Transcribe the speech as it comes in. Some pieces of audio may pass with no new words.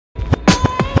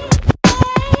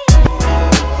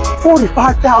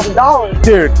$45,000.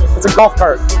 Dude, it's a golf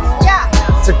cart. Yeah.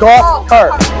 It's a golf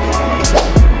cart.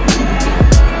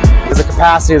 It's the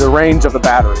capacity, the range of the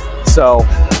battery. So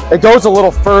it goes a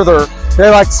little further. They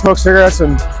like to smoke cigarettes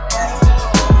and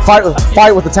fight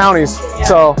with the townies.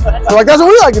 So they're like, that's what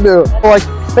we like to do. We're like,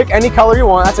 pick any color you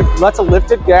want. That's a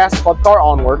lifted gas club car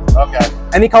onward. Okay.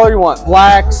 Any color you want.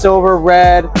 Black, silver,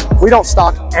 red. We don't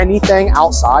stock anything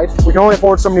outside. We can only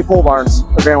afford so many pole barns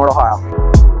in Wert Ohio.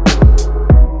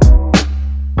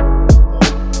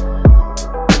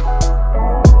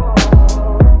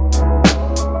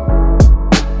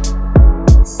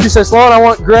 You say, Sloan, I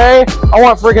want gray. I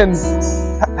want friggin'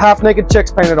 half-naked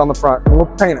chicks painted on the front. And we'll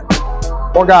paint it.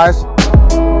 Or guys.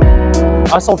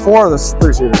 I sold 4 of this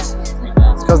 3-seaters.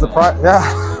 It's because the price,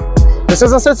 yeah. This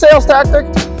isn't a sales tactic.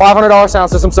 $500 sound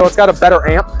system, so it's got a better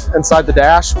amp inside the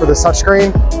dash for the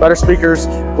touchscreen, better speakers,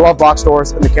 glove box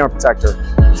doors, and the camera protector.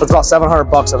 So it's about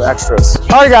 $700 of extras.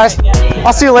 All right, guys.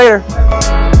 I'll see you later.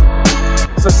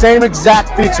 It's the same exact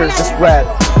features, just red.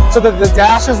 So the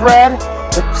dash is red.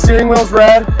 The steering wheel's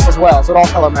red as well, so it all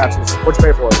color matches. What'd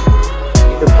you pay for it?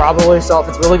 You could probably sell, if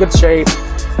it's really good shape,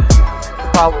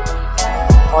 probably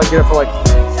get it for like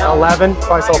 11.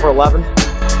 Probably sell it for 11.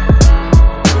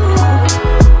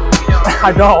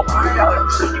 I know.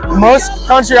 Most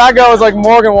country I go is like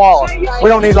Morgan Wallen. We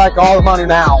don't need like all the money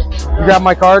now. You grab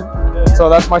my card, so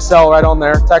that's my cell right on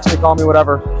there. Text me, call me,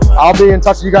 whatever. I'll be in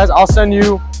touch with you guys. I'll send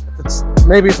you,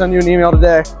 maybe send you an email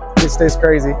today. It stays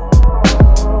crazy.